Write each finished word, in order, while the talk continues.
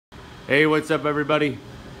Hey, what's up everybody?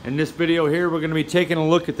 In this video here we're going to be taking a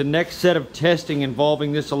look at the next set of testing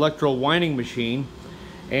involving this Electro winding machine.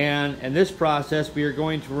 And in this process we are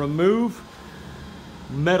going to remove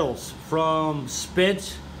metals from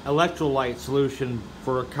spent electrolyte solution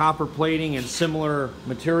for copper plating and similar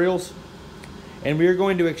materials. And we are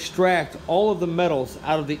going to extract all of the metals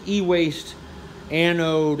out of the e-waste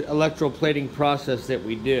anode electroplating process that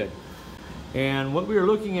we did. And what we are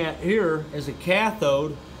looking at here is a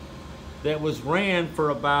cathode that was ran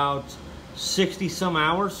for about 60 some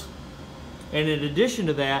hours. And in addition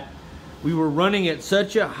to that, we were running at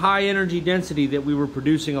such a high energy density that we were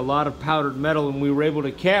producing a lot of powdered metal, and we were able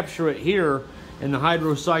to capture it here in the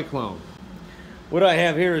hydrocyclone. What I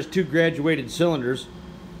have here is two graduated cylinders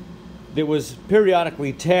that was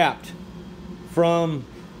periodically tapped from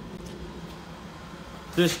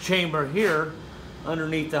this chamber here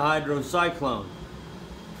underneath the hydrocyclone.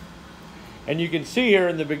 And you can see here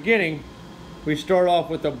in the beginning, we start off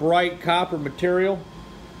with a bright copper material.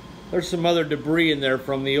 There's some other debris in there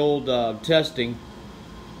from the old testing.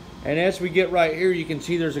 And as we get right here, you can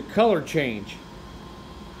see there's a color change.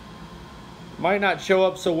 Might not show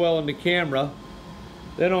up so well in the camera.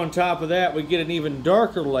 Then on top of that, we get an even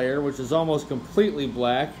darker layer, which is almost completely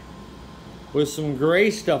black, with some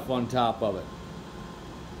gray stuff on top of it.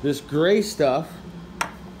 This gray stuff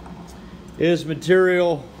is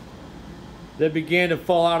material that began to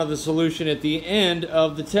fall out of the solution at the end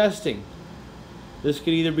of the testing. This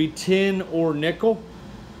could either be tin or nickel.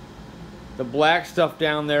 The black stuff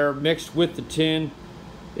down there mixed with the tin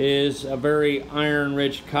is a very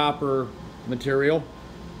iron-rich copper material.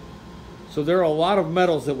 So there are a lot of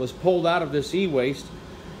metals that was pulled out of this e-waste,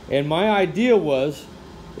 and my idea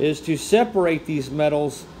is to separate these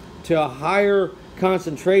metals to higher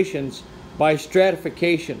concentrations by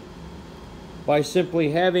stratification, by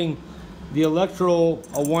simply having the electro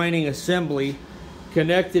winding assembly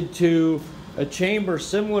connected to a chamber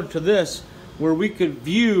similar to this, where we could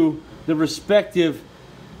view the respective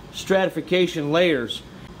stratification layers.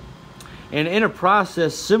 And in a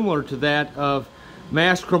process similar to that of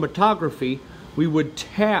mass chromatography, we would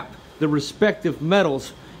tap the respective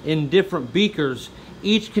metals in different beakers,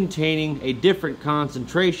 each containing a different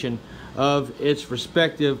concentration of its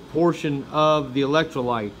respective portion of the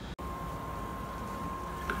electrolyte.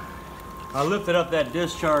 I lifted up that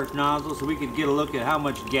discharge nozzle so we could get a look at how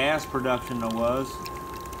much gas production there was.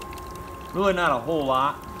 Really not a whole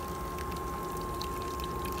lot.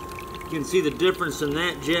 You can see the difference in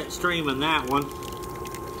that jet stream and that one.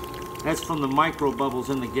 That's from the micro bubbles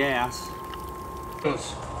in the gas. You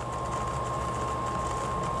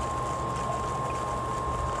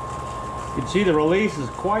can see the release is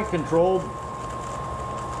quite controlled.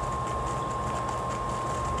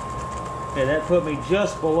 Okay, that put me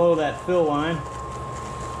just below that fill line,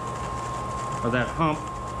 or that hump.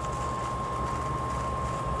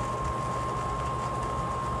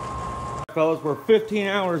 Fellas, we're 15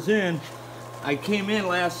 hours in. I came in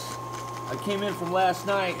from last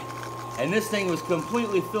night, and this thing was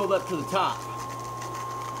completely filled up to the top.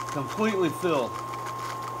 Completely filled.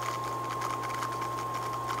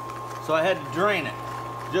 So I had to drain it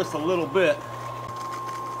just a little bit.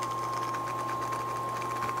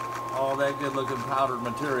 All that good looking powdered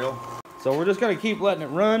material. So we're just going to keep letting it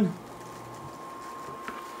run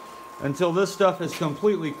until this stuff is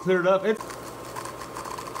completely cleared up.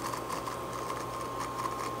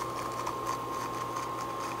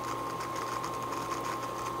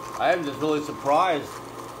 I am just really surprised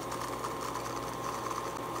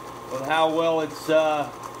with how well it's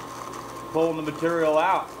pulling the material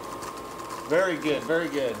out. Very good, very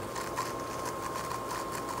good.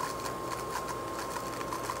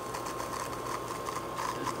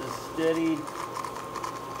 Steady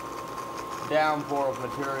downpour of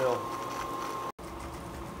material.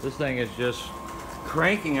 This thing is just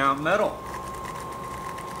cranking out metal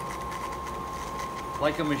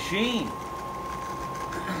like a machine.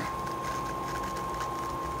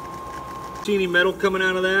 See any metal coming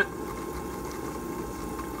out of that?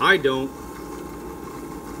 I don't.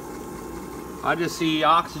 I just see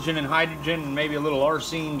oxygen and hydrogen and maybe a little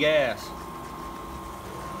arsine gas.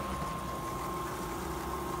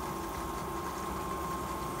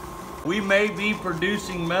 We may be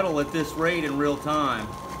producing metal at this rate in real time.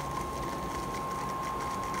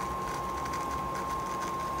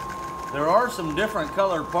 There are some different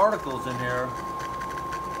colored particles in here.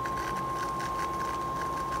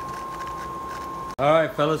 All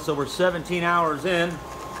right, fellas, so we're 17 hours in.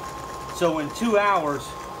 So in 2 hours,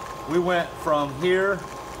 we went from here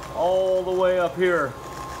all the way up here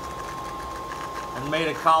and made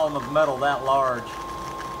a column of metal that large.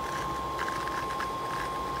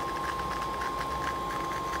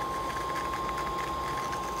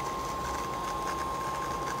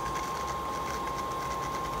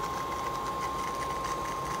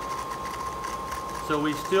 So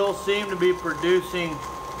we still seem to be producing a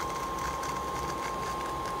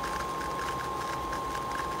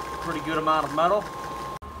pretty good amount of metal.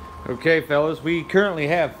 Okay, fellas, we currently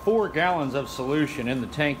have 4 gallons of solution in the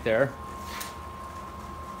tank there.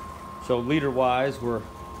 So liter-wise, we're...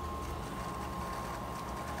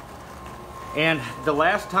 And the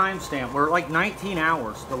last timestamp, we're like 19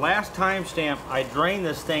 hours. The last timestamp, I drained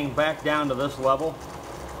this thing back down to this level.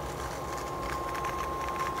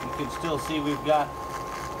 You can still see we've got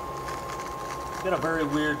a very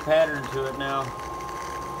weird pattern to it now.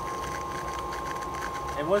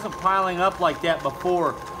 It wasn't piling up like that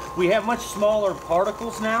before. We have much smaller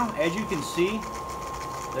particles now, as you can see.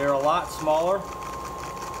 They're a lot smaller.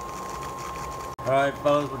 All right,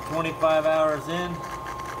 fellas, we're 25 hours in. You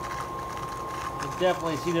can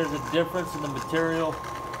definitely see there's a difference in the material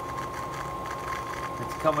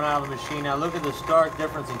that's coming out of the machine. Now look at the stark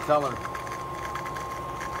difference in color.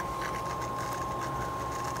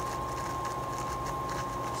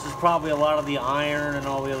 This is probably a lot of the iron and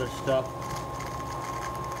all the other stuff.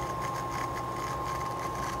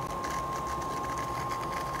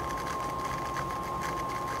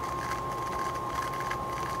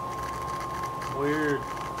 Weird.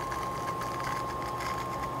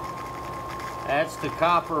 That's the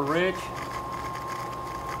copper rich.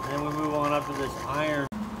 And then we move on up to this iron.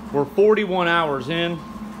 We're 41 hours in.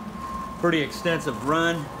 Pretty extensive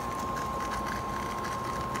run.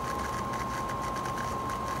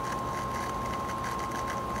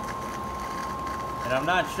 And I'm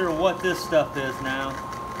not sure what this stuff is now.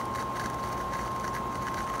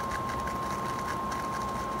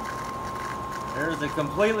 There's a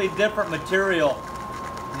completely different material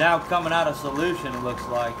now coming out of solution, it looks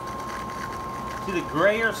like. See the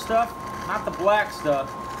grayer stuff? Not the black stuff.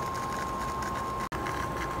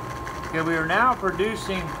 Okay, we are now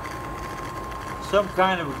producing some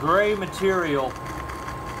kind of gray material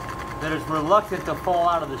that is reluctant to fall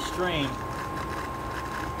out of the stream.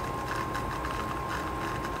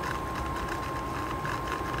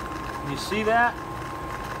 You see that?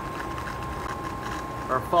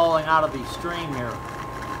 Are falling out of the stream here.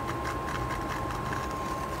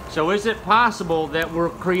 So is it possible that we're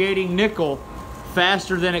creating nickel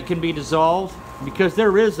faster than it can be dissolved? Because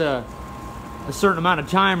there is a certain amount of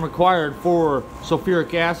time required for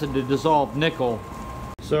sulfuric acid to dissolve nickel.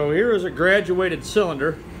 So here is a graduated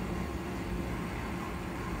cylinder.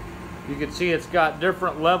 You can see it's got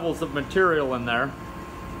different levels of material in there.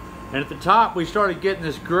 And at the top we started getting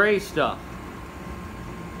this gray stuff.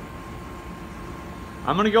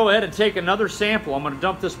 I'm going to go ahead and take another sample. I'm going to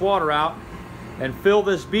dump this water out and fill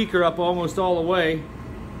this beaker up almost all the way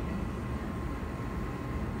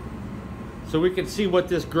so we can see what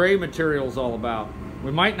this gray material is all about. We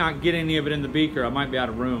might not get any of it in the beaker. I might be out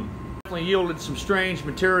of room. Definitely yielded some strange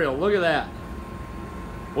material. Look at that.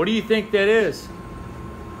 What do you think that is?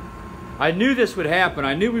 I knew this would happen.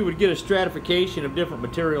 I knew we would get a stratification of different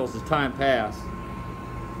materials as time passed.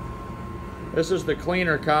 This is the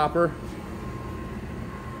cleaner copper.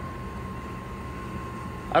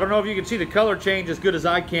 I don't know if you can see the color change as good as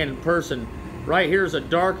I can in person. Right here is a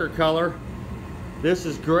darker color. This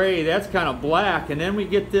is gray. That's kind of black. And then we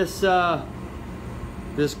get this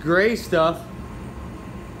this gray stuff,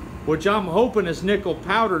 which I'm hoping is nickel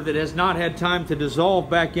powder that has not had time to dissolve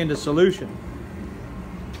back into solution.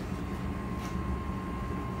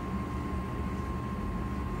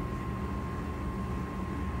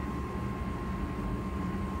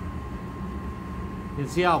 You can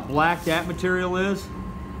see how black that material is?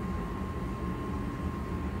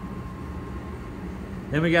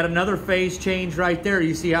 Then we got another phase change right there.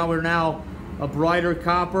 You see how we're now a brighter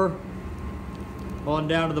copper on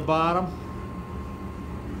down to the bottom.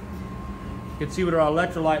 You can see what our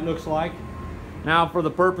electrolyte looks like. Now for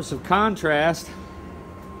the purpose of contrast,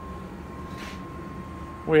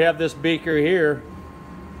 we have this beaker here,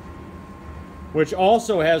 which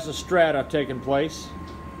also has a strata taking place.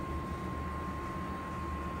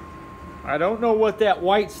 I don't know what that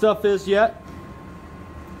white stuff is yet.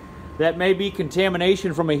 That may be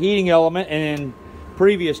contamination from a heating element and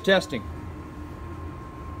previous testing.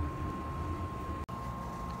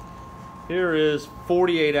 Here is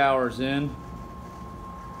 48 hours in.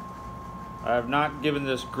 I have not given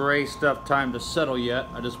this gray stuff time to settle yet.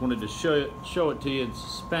 I just wanted to show it to you in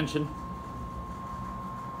suspension.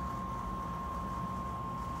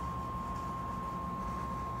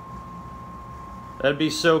 That'd be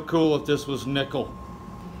so cool if this was nickel.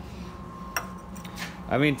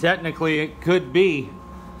 I mean, technically it could be.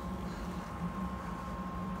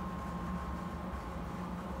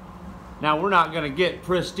 Now we're not going to get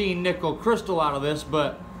pristine nickel crystal out of this,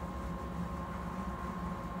 but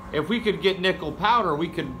if we could get nickel powder, we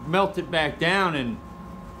could melt it back down and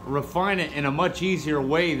refine it in a much easier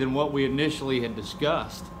way than what we initially had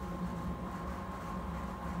discussed.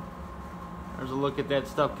 There's a look at that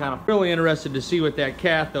stuff. Kind of really interested to see what that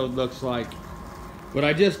cathode looks like, but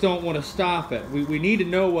I just don't want to stop it. We need to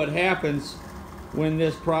know what happens when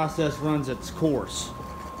this process runs its course.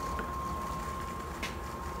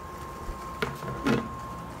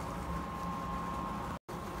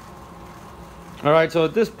 All right, so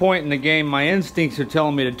at this point in the game, my instincts are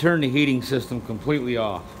telling me to turn the heating system completely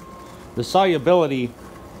off. The solubility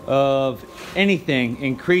of anything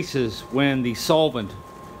increases when the solvent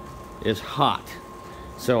is hot.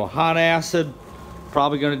 So hot acid,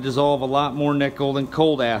 probably going to dissolve a lot more nickel than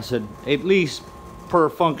cold acid, at least per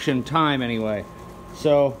function time anyway.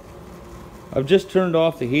 So I've just turned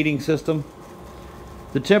off the heating system.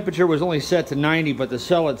 The temperature was only set to 90, but the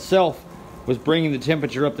cell itself was bringing the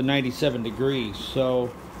temperature up to 97 degrees.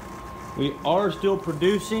 So we are still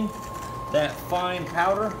producing that fine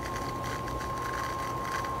powder.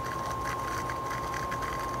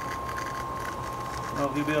 I don't know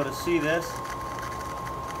if you'll be able to see this.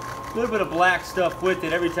 A little bit of black stuff with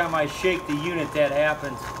it. Every time I shake the unit, that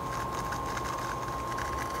happens.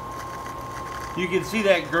 You can see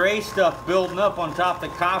that gray stuff building up on top of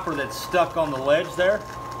the copper that's stuck on the ledge there.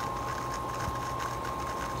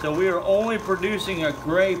 So we are only producing a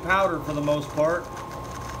gray powder for the most part,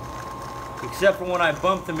 except for when I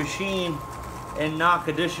bump the machine and knock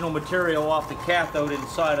additional material off the cathode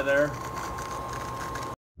inside of there.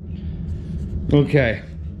 Okay,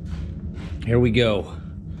 here we go.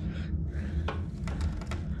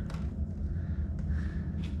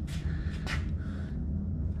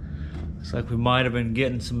 Looks like we might have been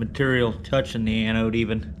getting some material touching the anode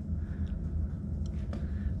even.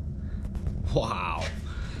 Wow.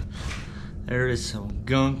 There is some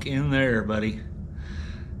gunk in there, buddy.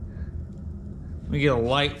 Let me get a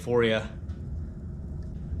light for you.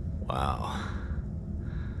 Wow.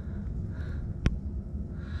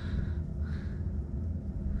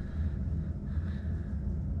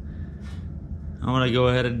 I'm gonna go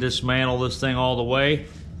ahead and dismantle this thing all the way,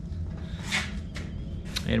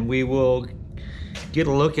 and we will get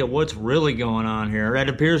a look at what's really going on here. That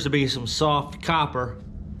appears to be some soft copper.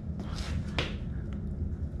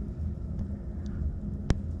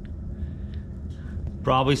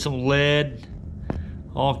 Probably some lead,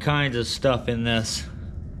 all kinds of stuff in this.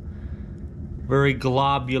 Very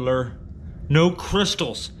globular. No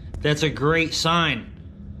crystals. That's a great sign.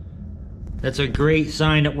 That's a great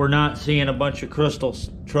sign that we're not seeing a bunch of crystals.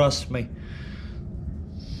 Trust me.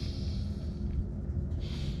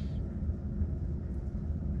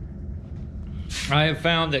 I have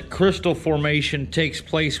found that crystal formation takes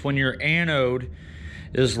place when your anode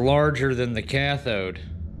is larger than the cathode.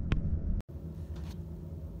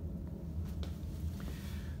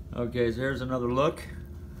 Okay, so here's another look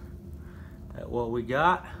at what we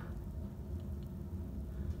got.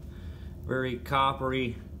 Very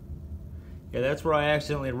coppery. Yeah, that's where I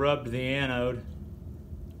accidentally rubbed the anode.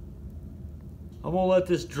 I'm gonna let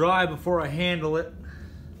this dry before I handle it.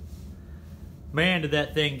 Man, did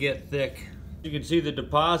that thing get thick. You can see the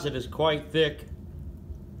deposit is quite thick.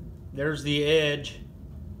 There's the edge.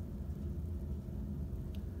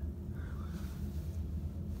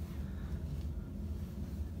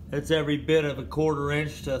 It's every bit of a 1/4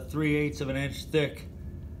 inch to 3/8 of an inch thick.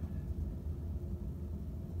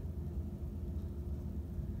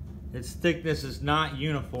 Its thickness is not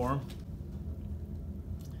uniform.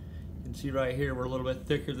 You can see right here we're a little bit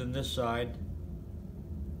thicker than this side.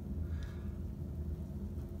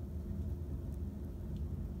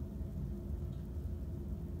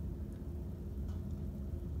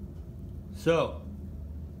 So,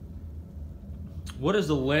 what is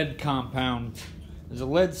the lead compound? Is it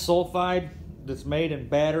lead sulfide that's made in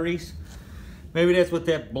batteries? Maybe that's what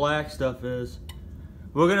that black stuff is.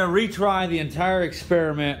 We're gonna retry the entire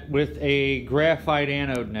experiment with a graphite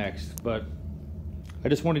anode next, but I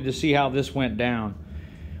just wanted to see how this went down.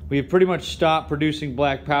 We have pretty much stopped producing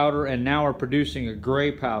black powder and now we're producing a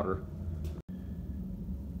gray powder.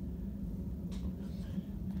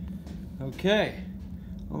 Okay,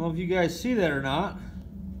 I don't know if you guys see that or not.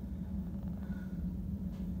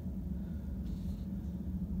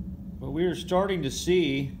 But we are starting to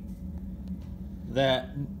see that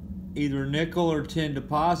either nickel or tin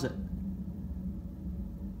deposit.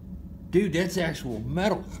 Dude, that's actual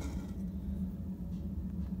metal.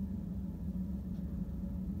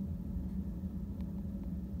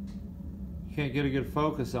 Can't get a good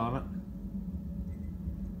focus on it.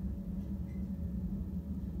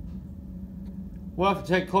 We'll have to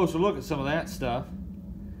take a closer look at some of that stuff.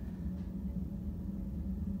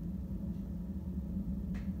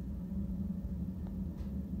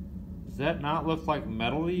 that not look like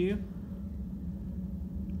metal to you?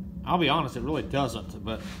 I'll be honest, it really doesn't,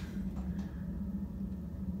 but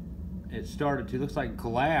it started to. Looks like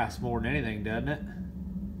glass more than anything, doesn't it?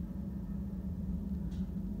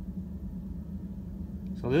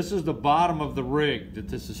 So this is the bottom of the rig that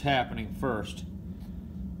this is happening first.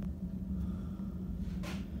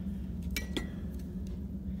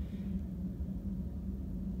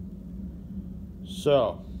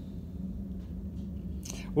 So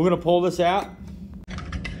we're going to pull this out.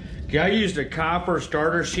 Okay, I used a copper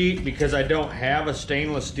starter sheet because I don't have a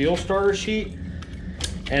stainless steel starter sheet,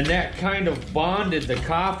 and that kind of bonded the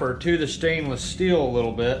copper to the stainless steel a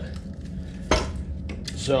little bit.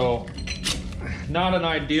 So not an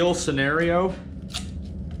ideal scenario.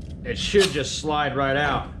 It should just slide right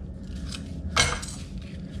out.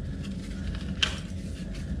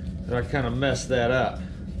 But I kind of messed that up.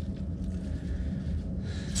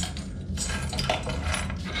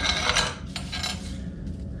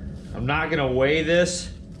 I'm not gonna weigh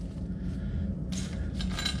this.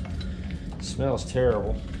 It smells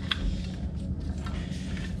terrible.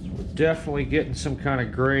 So we're definitely getting some kind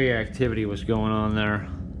of gray activity was going on there.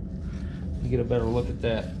 Let me get a better look at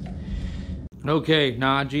that. Okay,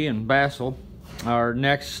 Najee and Basil, our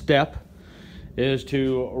next step is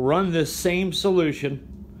to run this same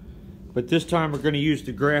solution, but this time we're going to use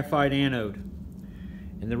the graphite anode.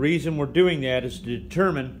 And the reason we're doing that is to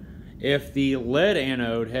determine if the lead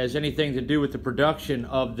anode has anything to do with the production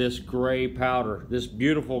of this gray powder, this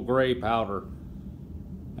beautiful gray powder.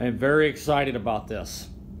 I am very excited about this.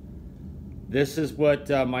 This is what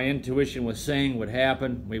my intuition was saying would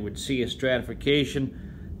happen. We would see a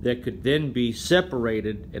stratification that could then be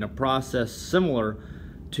separated in a process similar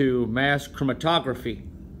to mass chromatography.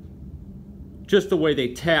 Just the way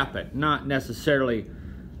they tap it, not necessarily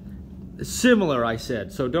similar, I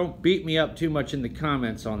said. So don't beat me up too much in the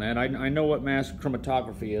comments on that. I know what mass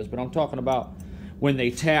chromatography is, but I'm talking about when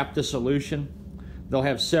they tap the solution. They'll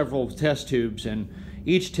have several test tubes, and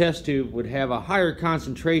each test tube would have a higher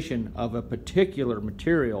concentration of a particular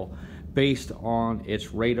material based on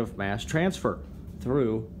its rate of mass transfer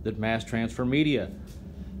through the mass transfer media.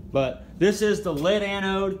 But this is the lead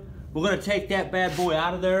anode. We're going to take that bad boy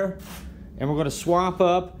out of there, and we're going to swap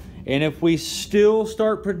up. And if we still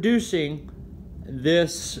start producing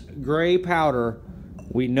this gray powder,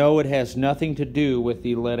 we know it has nothing to do with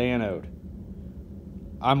the lead anode.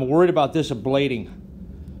 I'm worried about this ablating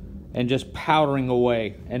and just powdering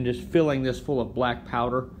away and just filling this full of black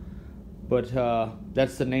powder. But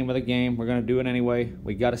that's the name of the game. We're going to do it anyway.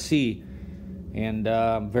 We got to see. And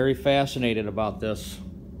I'm very fascinated about this.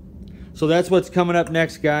 So that's what's coming up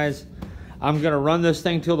next, guys. I'm going to run this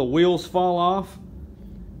thing till the wheels fall off,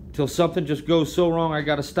 till something just goes so wrong I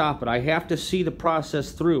got to stop it. I have to see the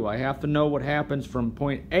process through. I have to know what happens from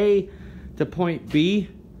point A to point B.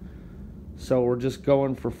 So we're just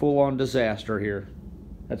going for full-on disaster here.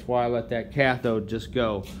 That's why I let that cathode just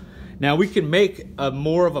go. Now we can make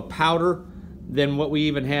more of a powder than what we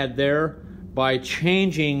even had there by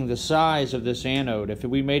changing the size of this anode. If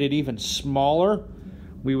we made it even smaller,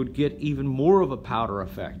 we would get even more of a powder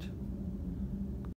effect.